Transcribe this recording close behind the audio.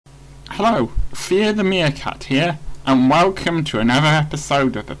Hello, Fear the Meerkat here, and welcome to another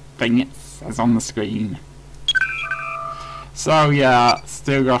episode of the thing it says on the screen. So yeah,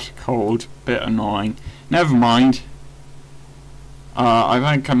 still got a cold, bit annoying. Never mind. I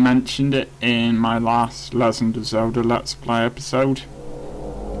think I mentioned it in my last Legend of Zelda Let's Play episode.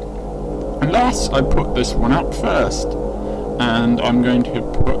 Unless I put this one up first, and I'm going to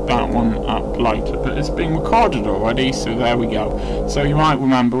put that one up later, but it's been recorded already, so there we go. So you might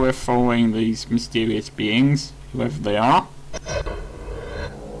remember we're following these mysterious beings, whoever they are.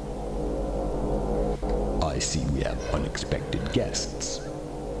 I see we have unexpected guests.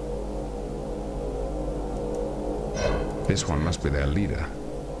 This one must be their leader.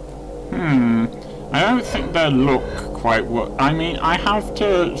 I don't think they look quite what I mean. I have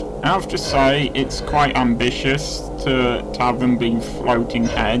to say it's quite ambitious to have them be floating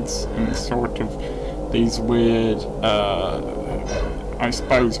heads and sort of these weird, I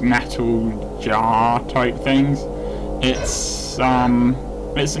suppose, metal jar type things. It's an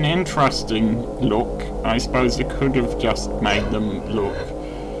interesting look. I suppose they could have just made them look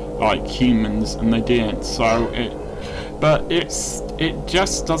like humans, and they didn't. But it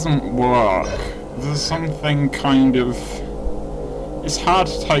just doesn't work. There's something kind of... It's hard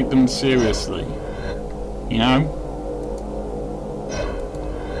to take them seriously, you know?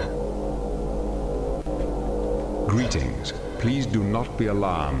 Greetings. Please do not be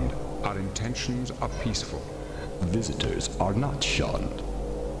alarmed. Our intentions are peaceful. Visitors are not shunned.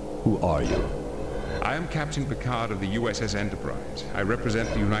 Who are you? I am Captain Picard of the USS Enterprise. I represent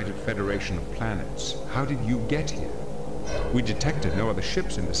the United Federation of Planets. How did you get here? We detected no other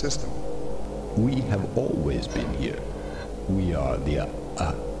ships in the system. We have always been here. We are the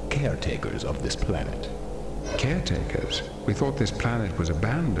caretakers of this planet. Caretakers? We thought this planet was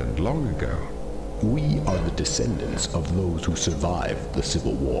abandoned long ago. We are the descendants of those who survived the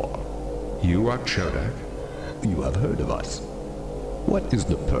Civil War. You are Chodak? You have heard of us. What is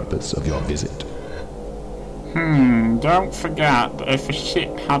the purpose of your visit? Don't forget that if a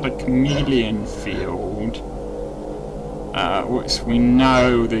ship had a chameleon field, which we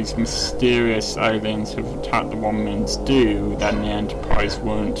know these mysterious aliens who've attacked the One-Mins do, then the Enterprise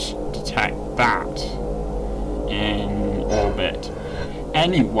won't detect that in orbit.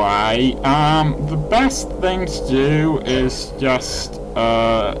 Anyway, the best thing to do is just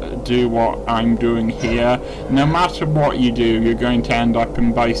do what I'm doing here. No matter what you do, you're going to end up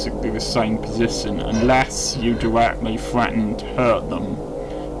in basically the same position unless you directly threaten to hurt them.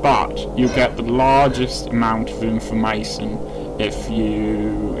 But you get the largest amount of information if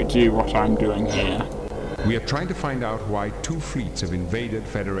you do what I'm doing here. We are trying to find out why two fleets have invaded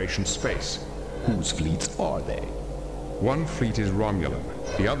Federation space. Whose fleets are they? One fleet is Romulan.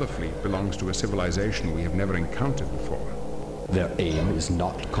 The other fleet belongs to a civilization we have never encountered before. Their aim is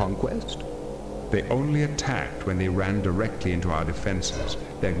not conquest? They only attacked when they ran directly into our defenses.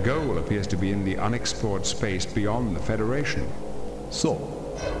 Their goal appears to be in the unexplored space beyond the Federation. So,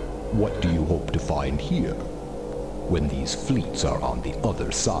 what do you hope to find here, when these fleets are on the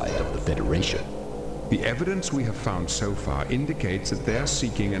other side of the Federation? The evidence we have found so far indicates that they are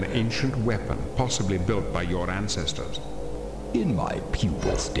seeking an ancient weapon, possibly built by your ancestors. In my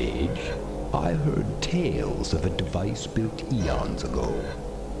pupil stage, I heard tales of a device built eons ago.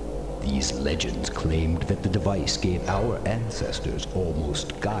 These legends claimed that the device gave our ancestors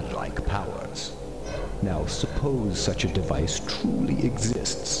almost godlike powers. Now suppose such a device truly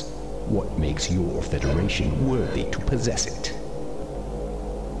exists. What makes your Federation worthy to possess it?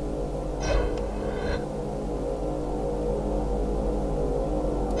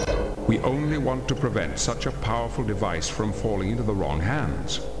 We only want to prevent such a powerful device from falling into the wrong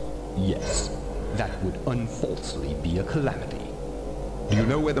hands. Yes, that would unfalsely be a calamity. Do you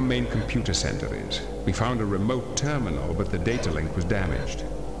know where the main computer center is? We found a remote terminal, but the data link was damaged.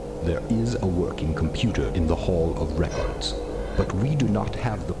 There is a working computer in the Hall of Records, but we do not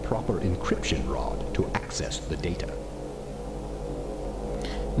have the proper encryption rod to access the data.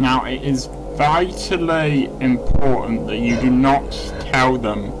 Now, it is vitally important that you do not tell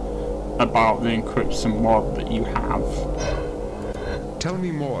them about the encryption rod that you have. Tell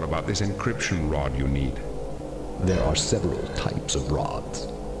me more about this encryption rod you need. There are several types of rods.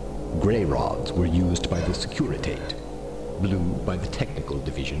 Gray rods were used by the Securitate, blue by the Technical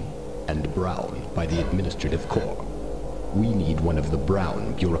Division, and brown by the Administrative Corps. We need one of the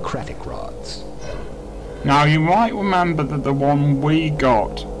brown bureaucratic rods. Now, you might remember that the one we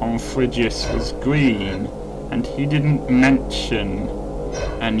got on Phrygius was green, and he didn't mention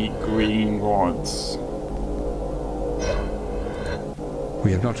any green rods.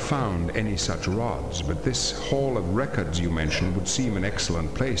 We have not found any such rods, but this Hall of Records you mentioned would seem an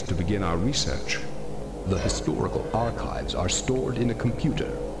excellent place to begin our research. The historical archives are stored in a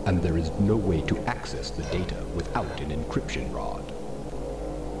computer, and there is no way to access the data without an encryption rod.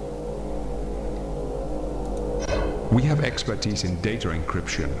 We have expertise in data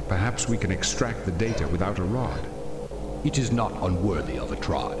encryption. Perhaps we can extract the data without a rod. It is not unworthy of a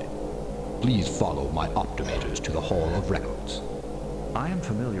try. Please follow my optimators to the Hall of Records. I am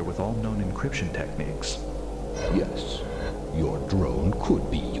familiar with all known encryption techniques. Yes, your drone could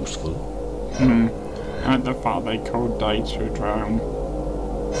be useful. And the fact they called data a drone.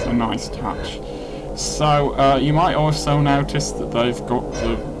 It's a nice touch. So, you might also notice that they've got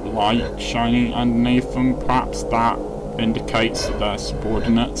the light shining underneath them. Perhaps that indicates that they're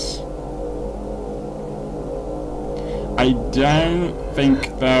subordinates. I don't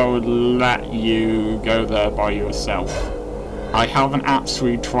think they'll let you go there by yourself. I haven't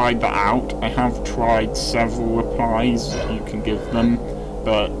actually tried that out. I have tried several replies that you can give them,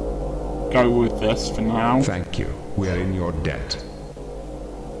 but go with this for now. Thank you. We are in your debt.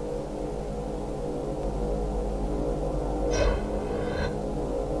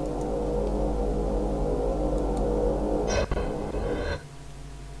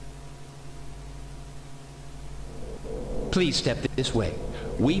 Please step this way.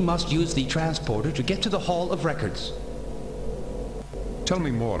 We must use the transporter to get to the Hall of Records. Tell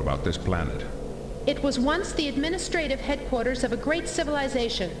me more about this planet. It was once the administrative headquarters of a great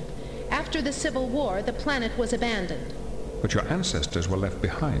civilization. After the Civil War, the planet was abandoned. But your ancestors were left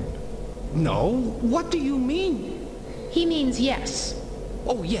behind. No? What do you mean? He means yes.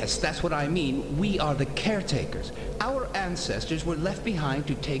 Oh, yes, that's what I mean. We are the caretakers. Our ancestors were left behind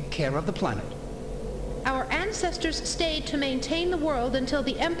to take care of the planet. Our ancestors stayed to maintain the world until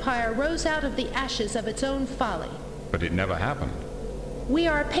the Empire rose out of the ashes of its own folly. But it never happened. We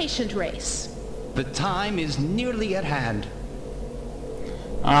are a patient race. The time is nearly at hand.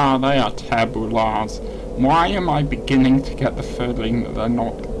 Ah, they are tabulas. Why am I beginning to get the feeling that they're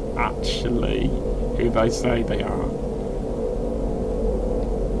not actually who they say they are?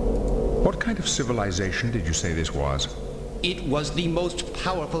 What kind of civilization did you say this was? It was the most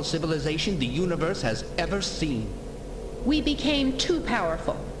powerful civilization the universe has ever seen. We became too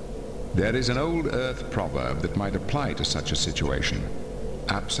powerful. There is an old Earth proverb that might apply to such a situation.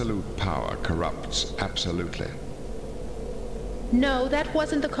 Absolute power corrupts absolutely. No, that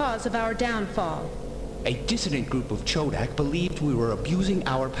wasn't the cause of our downfall. A dissident group of Chodak believed we were abusing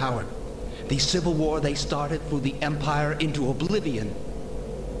our power. The civil war they started threw the Empire into oblivion.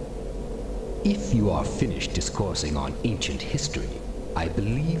 If you are finished discoursing on ancient history, I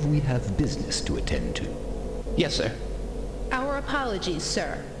believe we have business to attend to. Yes, sir. Our apologies,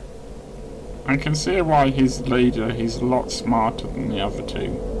 sir. I can see why he's the leader. He's a lot smarter than the other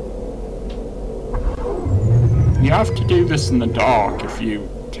two. You have to do this in the dark if you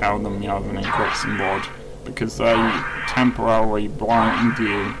tell them you have an encryption rod, because they temporarily blind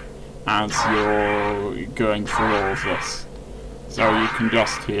you as you're going through all of this. So you can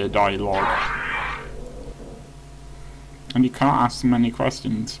just hear dialogue. And you can't ask them any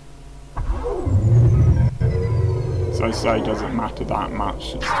questions. So say it doesn't matter that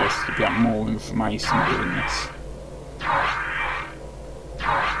much, it's just to get more information doing this.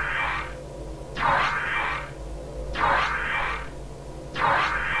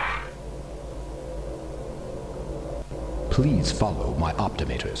 Please follow my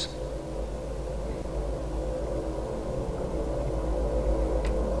optimators.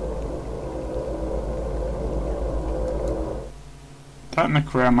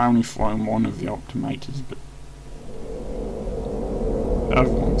 Technically I'm only throwing one of the optimators, but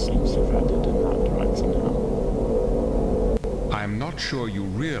everyone seems to have headed in that direction now. I'm not sure you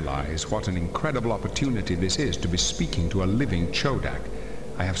realize what an incredible opportunity this is to be speaking to a living Chodak.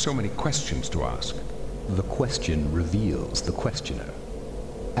 I have so many questions to ask. The question reveals the questioner.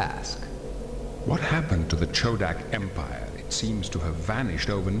 Ask. What happened to the Chodak Empire? It seems to have vanished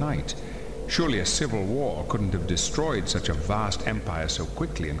overnight. Surely a civil war couldn't have destroyed such a vast empire so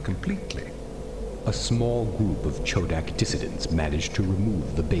quickly and completely. A small group of Chodak dissidents managed to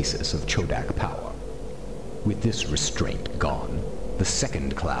remove the basis of Chodak power. With this restraint gone, the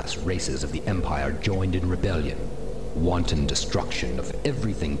second-class races of the Empire joined in rebellion. Wanton destruction of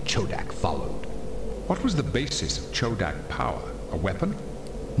everything Chodak followed. What was the basis of Chodak power? A weapon?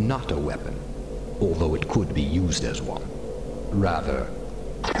 Not a weapon, although it could be used as one. Rather,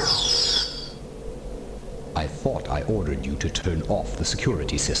 I thought I ordered you to turn off the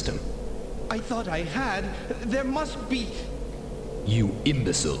security system. I thought I had. There must be... You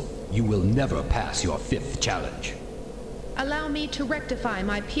imbecile! You will never pass your 5th challenge. Allow me to rectify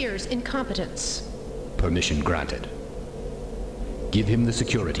my peer's incompetence. Permission granted. Give him the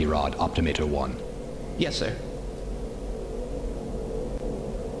security rod, Optimator 1. Yes, sir.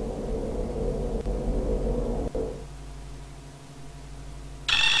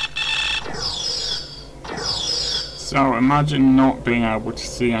 So imagine not being able to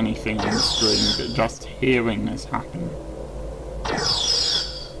see anything on the screen, but just hearing this happen.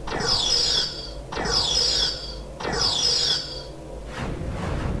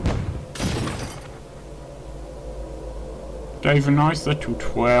 Gave a nice little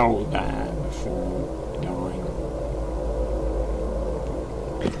twirl there before dying.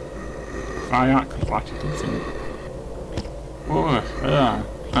 Very acrobatic, isn't it? Oh,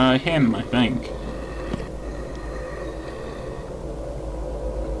 him, I think.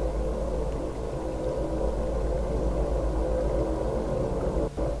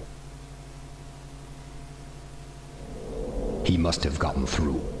 He must have gotten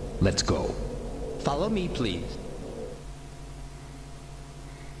through. Let's go. Follow me, please.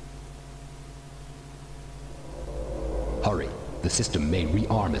 Hurry. The system may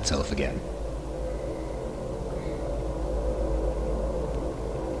rearm itself again.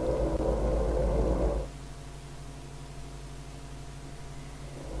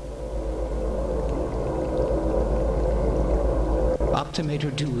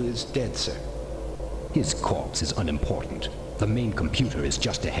 Optimator 2 is dead, sir. His corpse is unimportant. The main computer is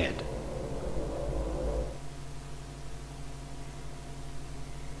just ahead.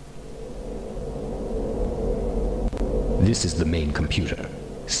 This is the main computer.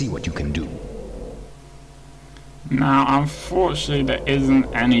 See what you can do. Now, unfortunately, there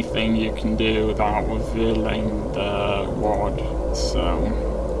isn't anything you can do without revealing the rod, so...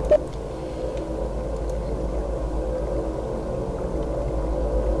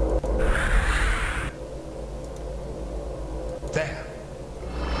 There.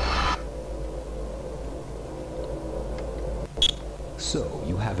 So,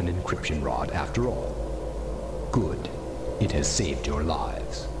 you have an encryption rod after all. Good. It has saved your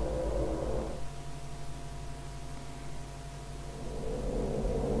lives.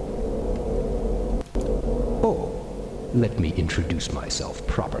 Oh, let me introduce myself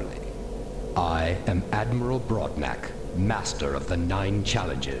properly. I am Admiral Broadnack, Master of the 9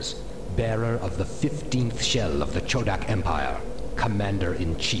 Challenges, bearer of the 15th shell of the Chodak Empire,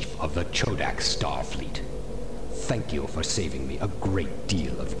 Commander-in-Chief of the Chodak Starfleet. Thank you for saving me a great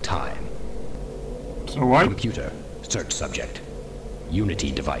deal of time. So what? Computer, search subject.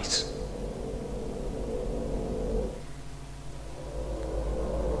 Unity device.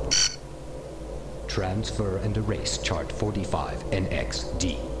 Transfer and erase chart 45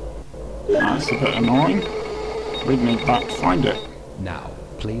 NXD. That's a bit annoying. We'd need that to find it. Now,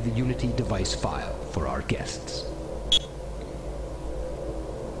 play the Unity device file for our guests.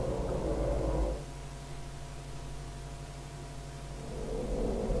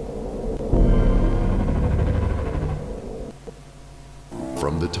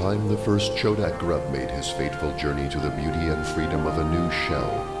 From the time the first Chodak grub made his fateful journey to the beauty and freedom of a new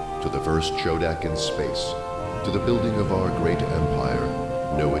shell, to the first Chodak in space, to the building of our great empire,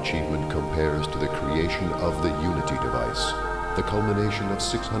 no achievement compares to the creation of the Unity device, the culmination of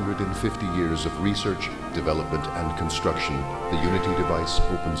 650 years of research, development, and construction. The Unity device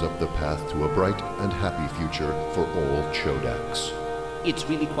opens up the path to a bright and happy future for all Chodaks. It's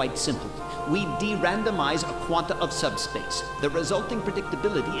really quite simple. We de-randomize a quanta of subspace. The resulting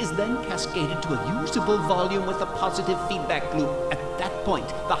predictability is then cascaded to a usable volume with a positive feedback loop. At that point,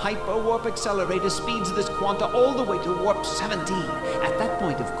 the hyperwarp accelerator speeds this quanta all the way to warp 17. At that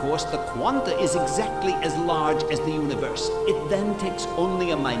point, of course, the quanta is exactly as large as the universe. It then takes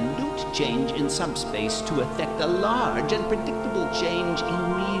only a minute change in subspace to affect a large and predictable change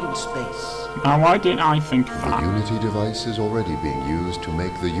in real space. Now, why didn't I think of The that? Unity device is already being used to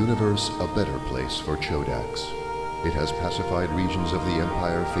make the universe a better place for Chodaks. It has pacified regions of the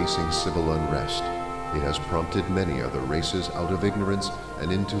Empire facing civil unrest. It has prompted many other races out of ignorance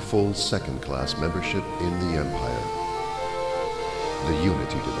and into full second-class membership in the Empire. The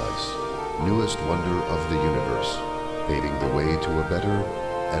Unity device, newest wonder of the universe, paving the way to a better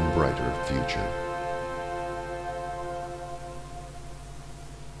and brighter future.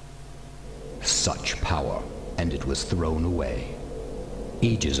 Such power, and it was thrown away.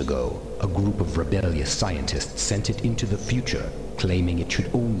 Ages ago, a group of rebellious scientists sent it into the future, claiming it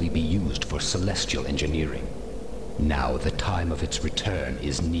should only be used for celestial engineering. Now the time of its return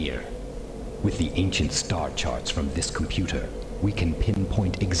is near. With the ancient star charts from this computer, we can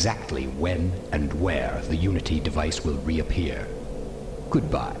pinpoint exactly when and where the Unity device will reappear.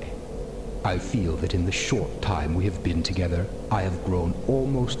 Goodbye. I feel that in the short time we have been together, I have grown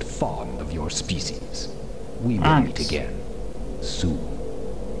almost fond of your species. We will meet again, soon.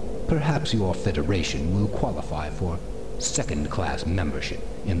 Perhaps your Federation will qualify for second-class membership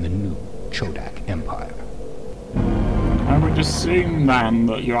in the new Chodak Empire. I would assume then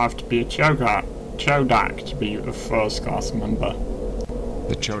that you have to be a Chodak to be a first-class member.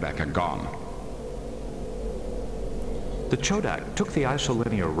 The Chodak are gone. The Chodak took the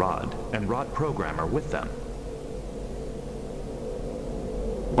isolinear rod and rod programmer with them.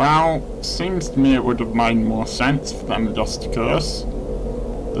 Well, seems to me it would have made more sense for them just to kill us.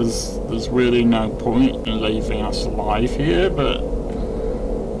 There's really no point in leaving us alive here, but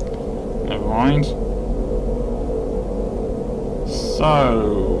never mind.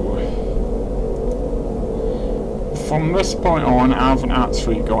 So, from this point on, I haven't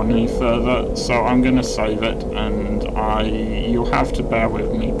actually gone any further, so I'm going to save it, and you'll have to bear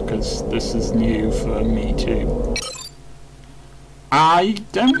with me because this is new for me too. I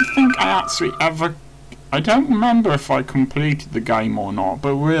don't think I actually I don't remember if I completed the game or not,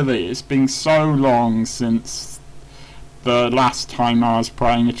 but really, it's been so long since the last time I was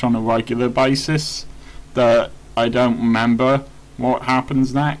playing it on a regular basis that I don't remember what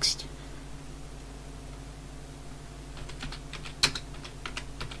happens next.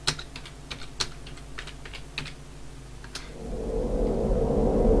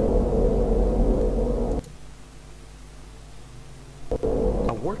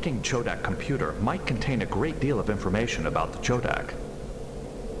 A working Chodak computer might contain a great deal of information about the Chodak.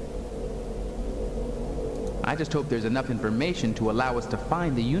 I just hope there's enough information to allow us to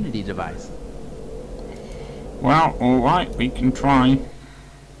find the Unity device. Well, alright, we can try.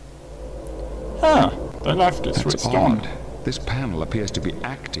 Huh, they left it That's switched on. odd. This panel appears to be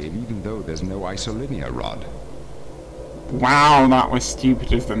active even though there's no isolinear rod. Wow, that was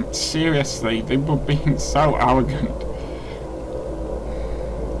stupid of them. Seriously, they were being so arrogant.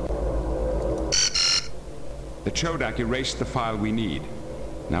 The Chodak erased the file we need.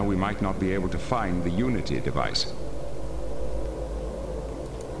 Now we might not be able to find the Unity device.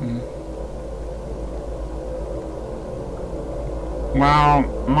 Well,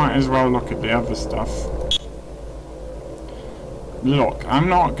 might as well look at the other stuff. Look, I'm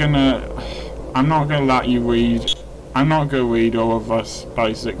not gonna let you read. I'm not gonna read all of this.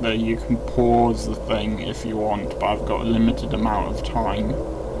 Basically, you can pause the thing if you want, but I've got a limited amount of time.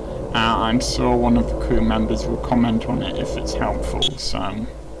 I'm sure one of the crew members will comment on it if it's helpful, so...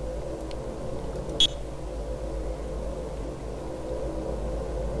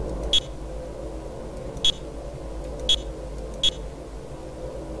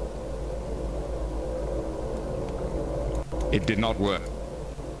 It did not work.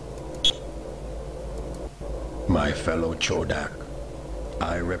 My fellow Chodak,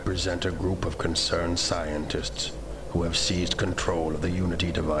 I represent a group of concerned scientists who have seized control of the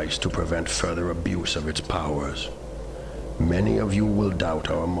Unity device to prevent further abuse of its powers. Many of you will doubt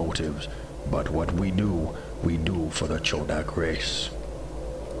our motives, but what we do for the Chodak race.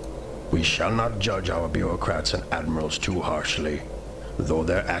 We shall not judge our bureaucrats and admirals too harshly, though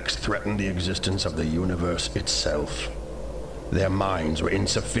their acts threaten the existence of the universe itself. Their minds were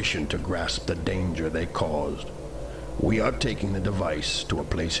insufficient to grasp the danger they caused. We are taking the device to a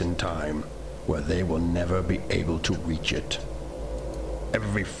place in time where they will never be able to reach it.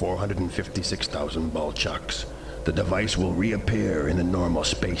 Every 456,000 Balchaks, the device will reappear in the normal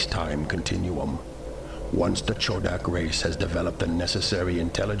space-time continuum. Once the Chodak race has developed the necessary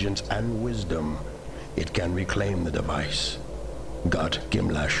intelligence and wisdom, it can reclaim the device. God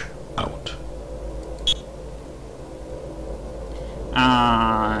Gimlash out.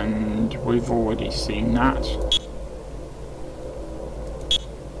 And we've already seen that.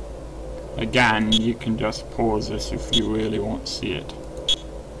 Again, you can just pause this if you really want to see it.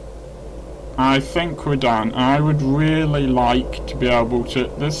 I think we're done. I would really like to be able to...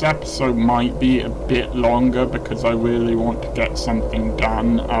 This episode might be a bit longer because I really want to get something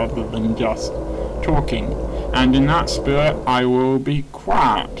done other than just talking. And in that spirit, I will be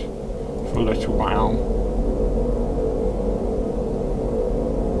quiet for a little while.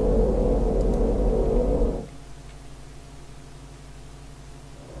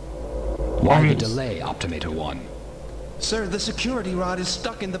 Why the delay, Optimator 1? Sir, the security rod is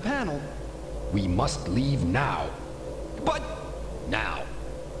stuck in the panel. We must leave now. But... Now.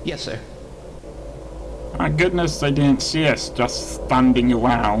 Yes, sir. My goodness, they didn't see us just standing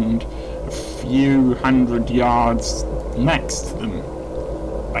around a few hundred yards next to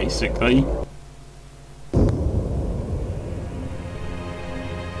them, basically.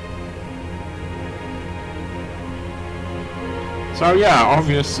 So yeah,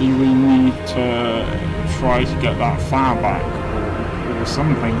 obviously we need to try to get that fire back, or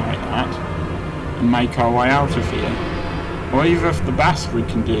something like that, and make our way out of here. Or even if the best we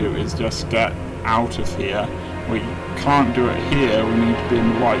can do is just get out of here, we can't do it here, we need to be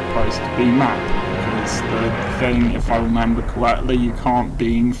in the right place to beam up. Because the thing, if I remember correctly, you can't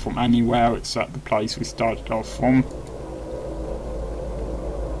beam from anywhere except the place we started off from.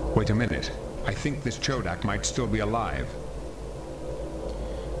 Wait a minute. I think this Chodak might still be alive.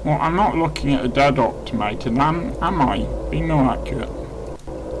 Well, I'm not looking at a dead automaton, am I? Be more accurate.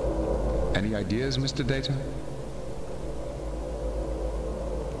 Any ideas, Mr. Data?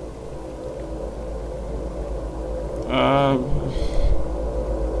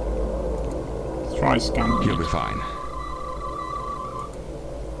 Let's try scanning. You'll be fine.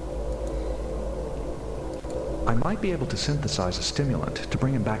 I might be able to synthesize a stimulant to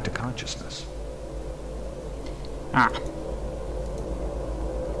bring him back to consciousness. Ah.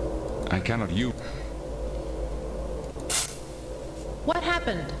 I cannot use... What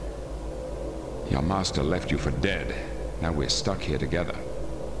happened? Your master left you for dead. Now we're stuck here together.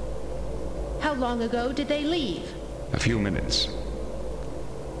 How long ago did they leave? A few minutes.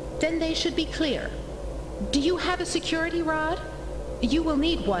 Then they should be clear. Do you have a security rod? You will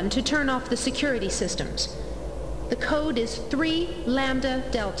need one to turn off the security systems. The code is 3 Lambda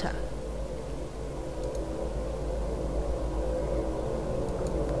Delta.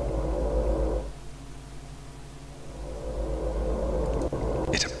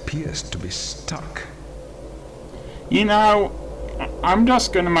 It appears to be stuck. You know, I'm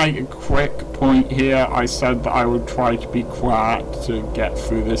just going to make a quick point here. I said that I would try to be quiet to get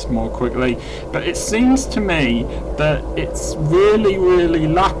through this more quickly, but it seems to me that it's really, really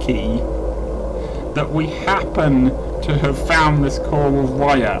lucky that we happen to have found this core of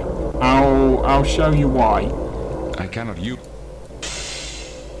wire. I'll show you why. I cannot use...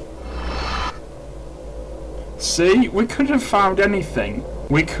 See, we could have found anything.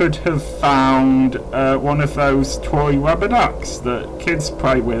 We could have found one of those toy rubber ducks that kids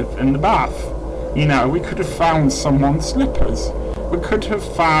play with in the bath. You know, we could have found someone's slippers. We could have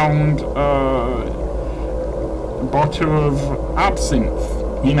found a bottle of absinthe.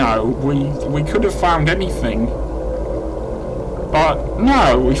 You know, we could have found anything. But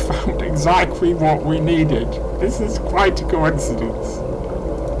no, we found exactly what we needed. This is quite a coincidence.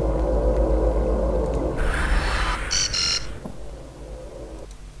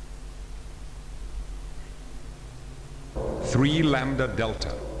 Three Lambda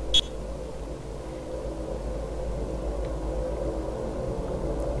Delta.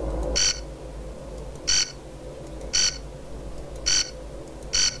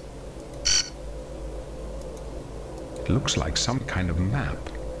 It looks like some kind of map.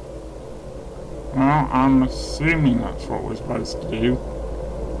 Well, I'm assuming that's what we're supposed to do.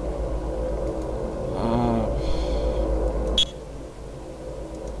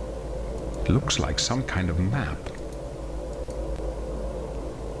 It looks like some kind of map.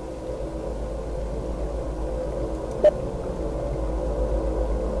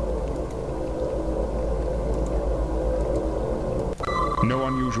 No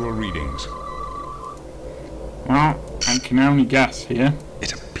unusual readings. Well, I can only guess here.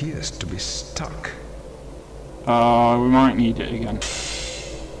 It appears to be stuck. We might need it again.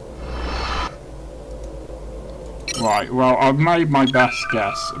 Right, well, I've made my best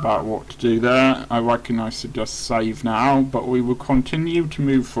guess about what to do there. I reckon I should just save now, but we will continue to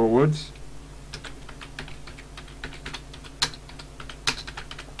move forwards.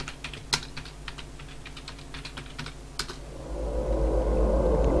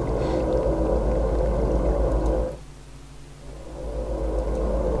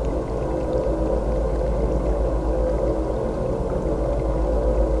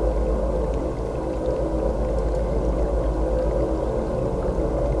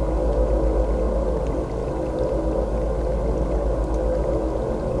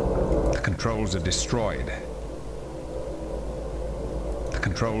 The controls are destroyed. The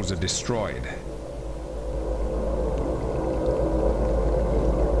controls are destroyed.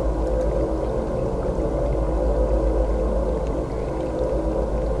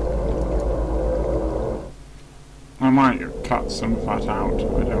 I might cut some of that out,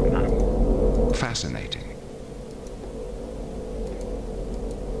 I don't know. Fascinating.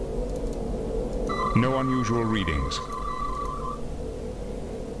 No unusual readings.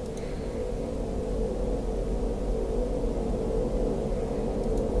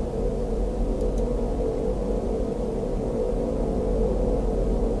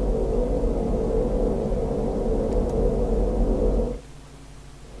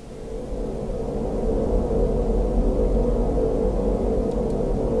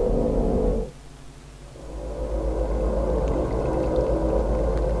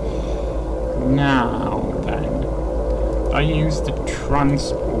 I use the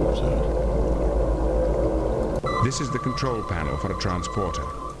transporter? This is the control panel for a transporter.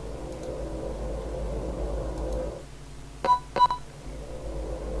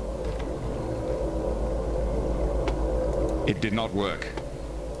 It did not work.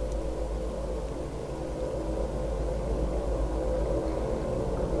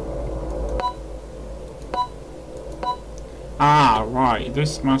 Ah, right,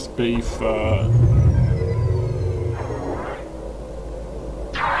 this must be for...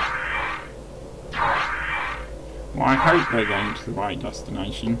 Well, I hope they're going to the right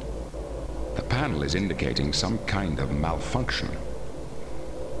destination. The panel is indicating some kind of malfunction.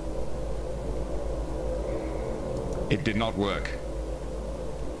 It did not work.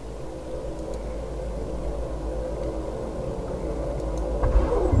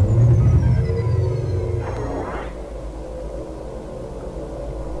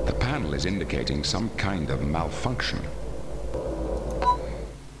 The panel is indicating some kind of malfunction.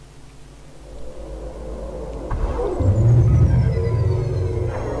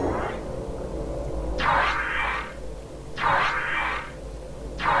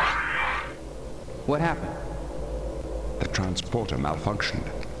 What happened? The transporter malfunctioned.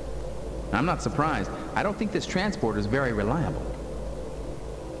 I'm not surprised. I don't think this transporter is very reliable.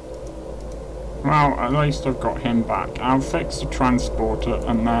 Well, at least I've got him back. I'll fix the transporter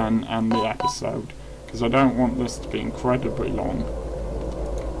and then end the episode, because I don't want this to be incredibly long.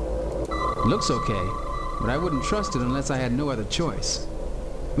 Looks okay, but I wouldn't trust it unless I had no other choice.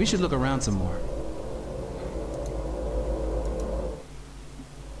 We should look around some more.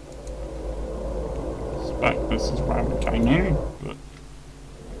 I suspect this is where we came in, but...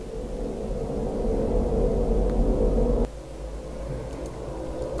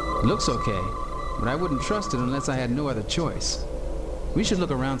 Looks okay, but I wouldn't trust it unless I had no other choice. We should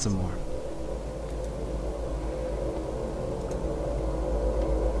look around some more.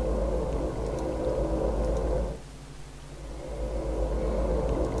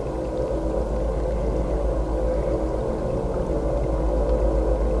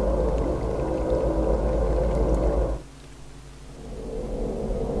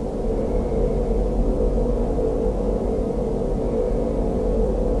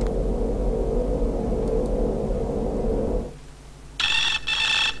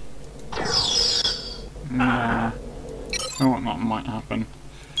 I thought that might happen.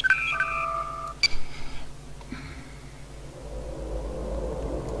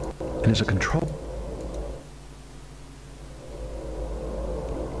 It is a control.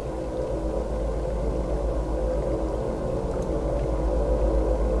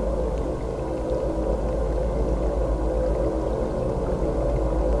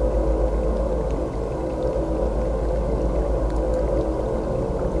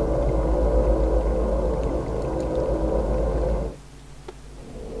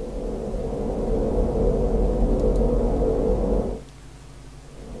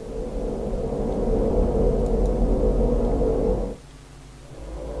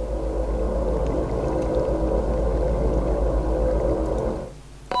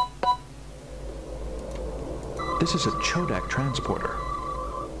 This is a Chodak transporter.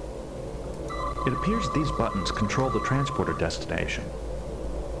 It appears these buttons control the transporter destination.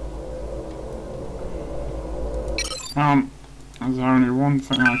 There's only one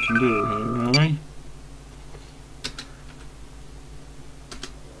thing I can do here, really.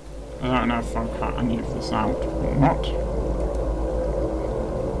 I don't know if I've cut any of this out or not.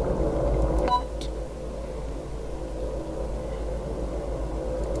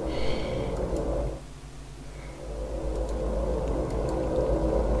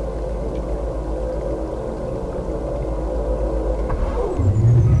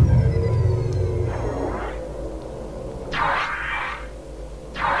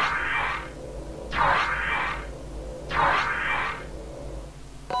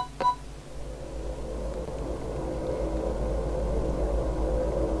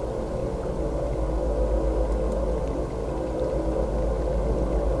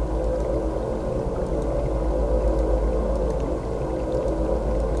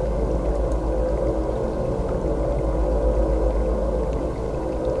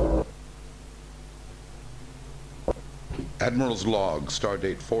 Admiral's Log,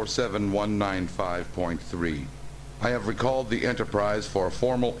 Stardate 47195.3. I have recalled the Enterprise for a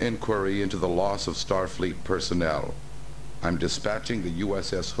formal inquiry into the loss of Starfleet personnel. I'm dispatching the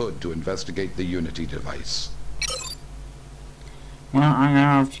USS Hood to investigate the Unity device. Well, I'm gonna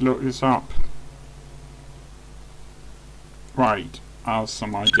have to look this up. Right, I have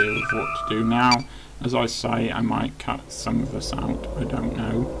some idea of what to do now. As I say, I might cut some of this out, I don't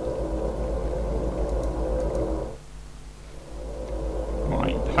know.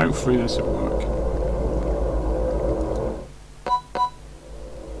 Hopefully this will work.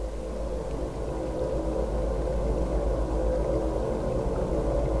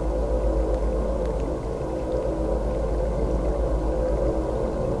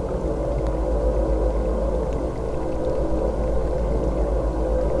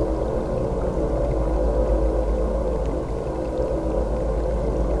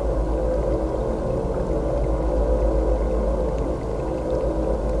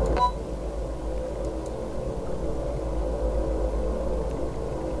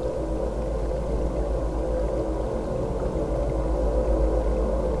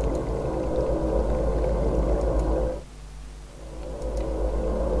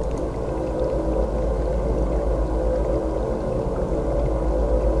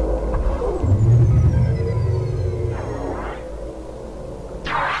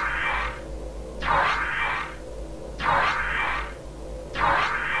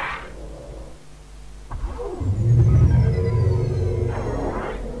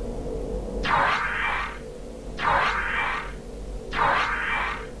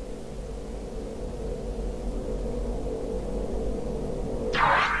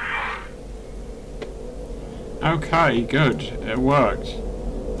 Okay, good. It worked.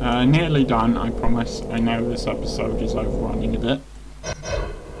 Nearly done, I promise. I know this episode is overrunning a bit.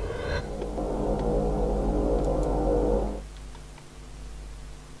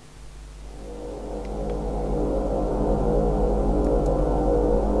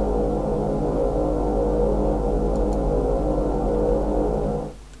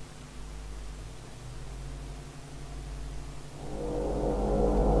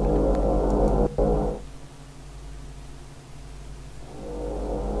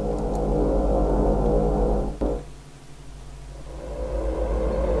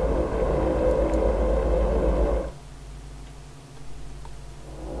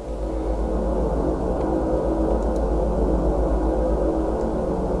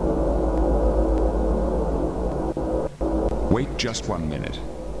 Wait just 1 minute.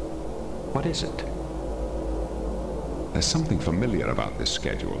 What is it? There's something familiar about this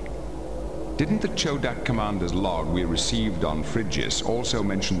schedule. Didn't the Chodak commander's log we received on Phrygius also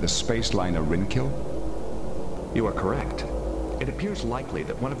mention the space liner Rinkill? You are correct. It appears likely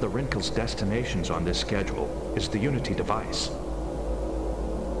that one of the Rinkill's destinations on this schedule is the Unity device.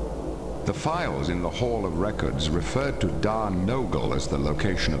 The files in the Hall of Records referred to Dar Nogel as the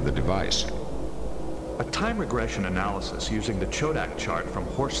location of the device. A time regression analysis using the Chodak chart from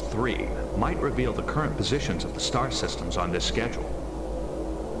Horse 3 might reveal the current positions of the star systems on this schedule.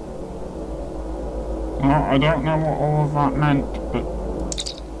 Well, I don't know what all of that meant, but...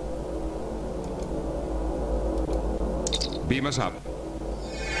 Beam us up.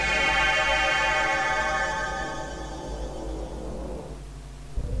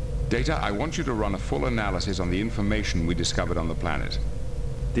 Data, I want you to run a full analysis on the information we discovered on the planet.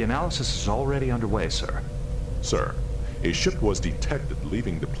 The analysis is already underway, sir. Sir, a ship was detected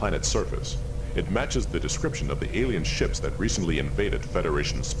leaving the planet's surface. It matches the description of the alien ships that recently invaded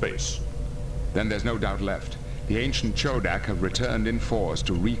Federation space. Then there's no doubt left. The ancient Chodak have returned in force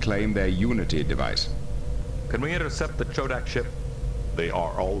to reclaim their Unity device. Can we intercept the Chodak ship? They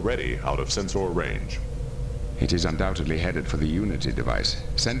are already out of sensor range. It is undoubtedly headed for the Unity device.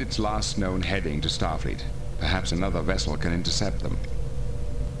 Send its last known heading to Starfleet. Perhaps another vessel can intercept them.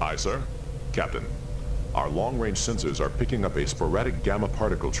 Aye, sir. Captain, our long-range sensors are picking up a sporadic gamma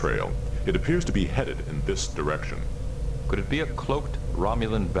particle trail. It appears to be headed in this direction. Could it be a cloaked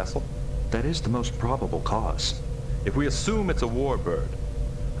Romulan vessel? That is the most probable cause. If we assume it's a warbird,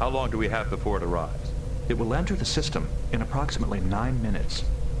 how long do we have before it arrives? It will enter the system in approximately 9 minutes.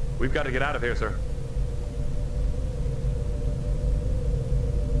 We've got to get out of here, sir.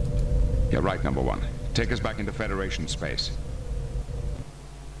 You're right, number one. Take us back into Federation space.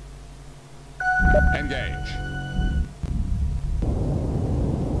 Engage.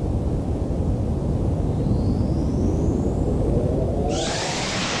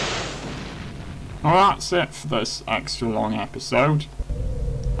 Well, that's it for this extra long episode.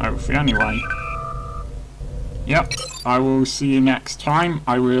 Hopefully, anyway. Yep, I will see you next time.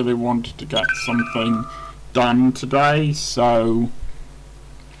 I really wanted to get something done today, so...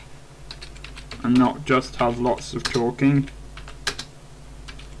 and not just have lots of talking.